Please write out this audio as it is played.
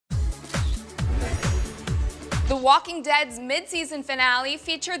The Walking Dead's mid-season finale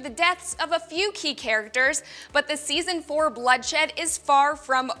featured the deaths of a few key characters, but the Season 4 bloodshed is far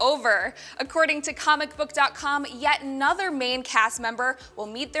from over. According to comicbook.com, yet another main cast member will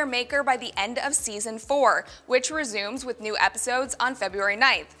meet their maker by the end of Season 4, which resumes with new episodes on February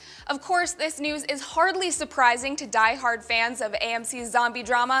 9th. Of course, this news is hardly surprising to die-hard fans of AMC's zombie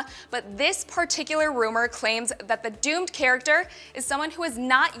drama, but this particular rumor claims that the doomed character is someone who has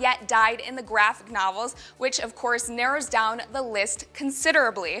not yet died in the graphic novels, which of course narrows down the list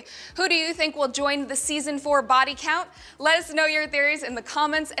considerably. Who do you think will join the Season 4 body count? Let us know your theories in the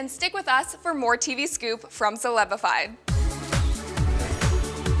comments and stick with us for more TV scoop from Celebified.